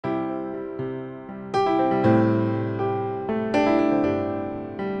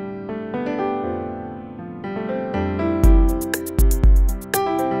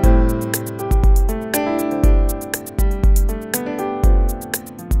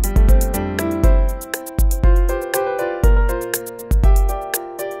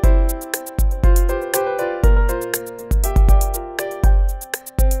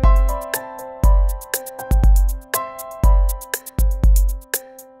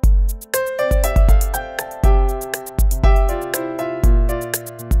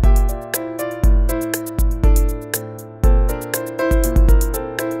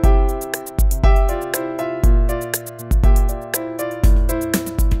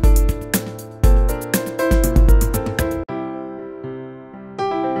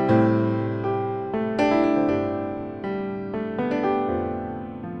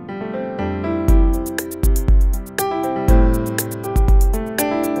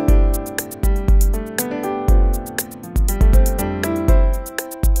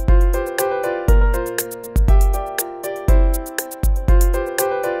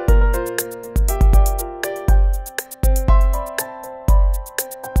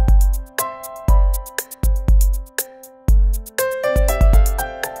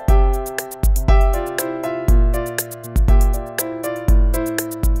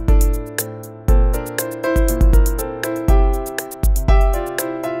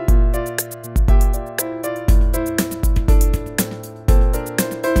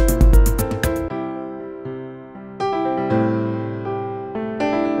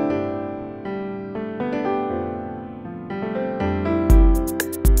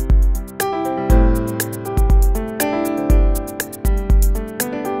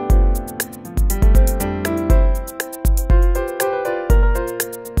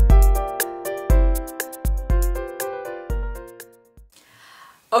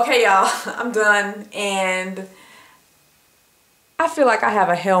Okay, y'all, I'm done, and I feel like I have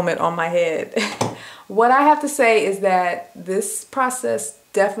a helmet on my head. What I have to say is that this process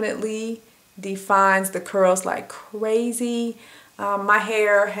definitely defines the curls like crazy. My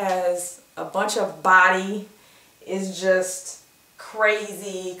hair has a bunch of body. It's just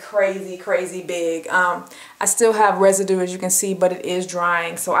crazy, crazy, crazy big. I still have residue, as you can see, but it is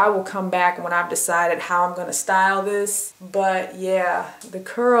drying. So I will come back when I've decided how I'm going to style this. But yeah, the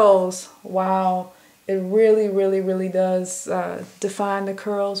curls, wow, it really, really, really does define the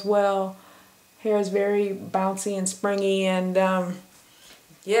curls well. Hair is very bouncy and springy, and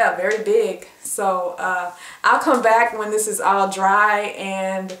yeah, very big. So I'll come back when this is all dry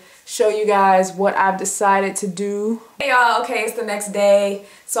and show you guys what I've decided to do. Hey y'all, okay, it's the next day.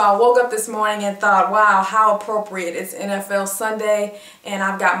 So I woke up this morning and thought, wow, how appropriate. It's NFL Sunday and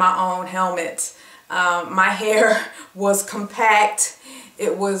I've got my own helmet. My hair was compact.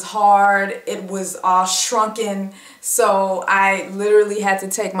 It was hard. It was all shrunken. So I literally had to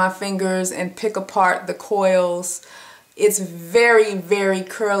take my fingers and pick apart the coils. It's very, very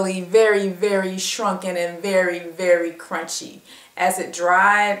curly, very, very shrunken, and very, very crunchy. As it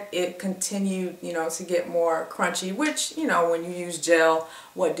dried, it continued, you know, to get more crunchy, which, you know, when you use gel,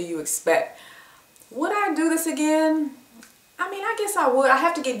 what do you expect? Would I do this again? I mean, I guess I would. I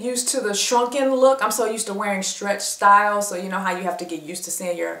have to get used to the shrunken look. I'm so used to wearing stretch styles, so you know how you have to get used to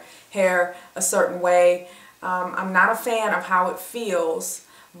seeing your hair a certain way. I'm not a fan of how it feels,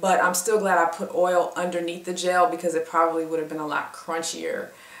 but I'm still glad I put oil underneath the gel because it probably would have been a lot crunchier.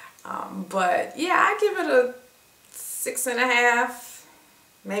 But yeah, I give it a 6.5,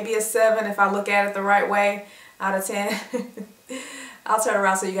 maybe a 7 if I look at it the right way out of 10. I'll turn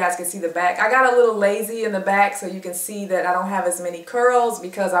around so you guys can see the back. I got a little lazy in the back so you can see that I don't have as many curls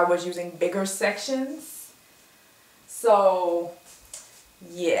because I was using bigger sections. So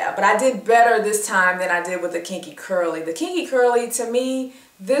yeah, but I did better this time than I did with the Kinky Curly. The Kinky Curly, to me,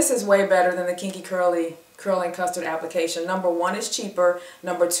 this is way better than the Kinky Curly Curling Custard application. Number 1 is cheaper.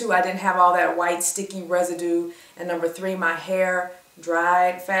 Number 2, I didn't have all that white sticky residue. And number 3, my hair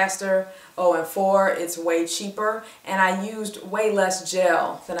dried faster. Oh, and 4, it's way cheaper. And I used way less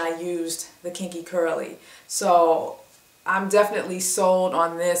gel than I used the Kinky Curly. So I'm definitely sold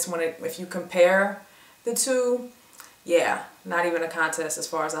on this if you compare the two. Yeah, not even a contest as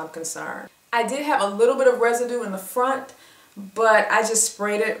far as I'm concerned. I did have a little bit of residue in the front, but I just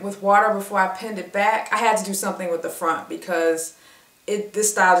sprayed it with water before I pinned it back. I had to do something with the front because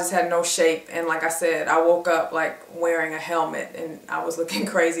this style just had no shape, and like I said, I woke up like wearing a helmet and I was looking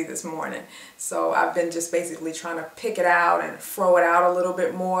crazy this morning. So I've been just basically trying to pick it out and throw it out a little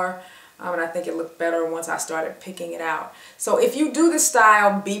bit more. And I think it looked better once I started picking it out. So if you do this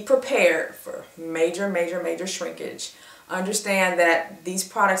style, be prepared for major, major, major shrinkage. Understand that these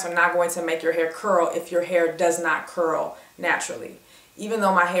products are not going to make your hair curl if your hair does not curl naturally. Even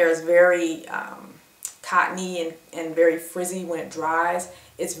though my hair is very cottony and very frizzy when it dries,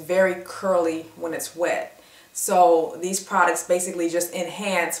 it's very curly when it's wet. So these products basically just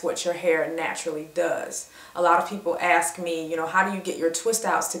enhance what your hair naturally does. A lot of people ask me, you know, how do you get your twist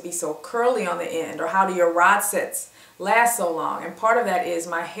outs to be so curly on the end, or how do your rod sets last so long? And part of that is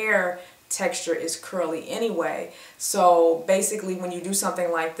my hair texture is curly anyway. So basically when you do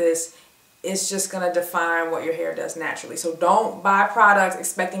something like this, it's just going to define what your hair does naturally. So don't buy products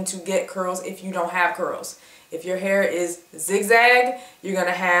expecting to get curls if you don't have curls. If your hair is zigzag, you're going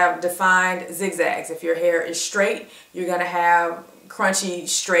to have defined zigzags. If your hair is straight, you're going to have crunchy,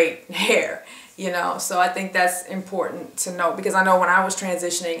 straight hair. You know, so I think that's important to know, because I know when I was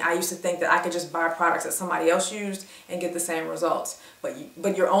transitioning, I used to think that I could just buy products that somebody else used and get the same results.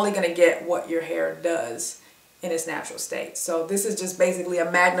 But you're only going to get what your hair does in its natural state. So this is just basically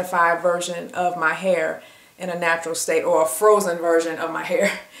a magnified version of my hair in a natural state, or a frozen version of my hair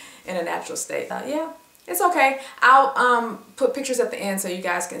in a natural state. Yeah, it's okay. I'll put pictures at the end so you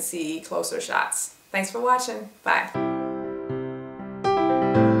guys can see closer shots. Thanks for watching. Bye.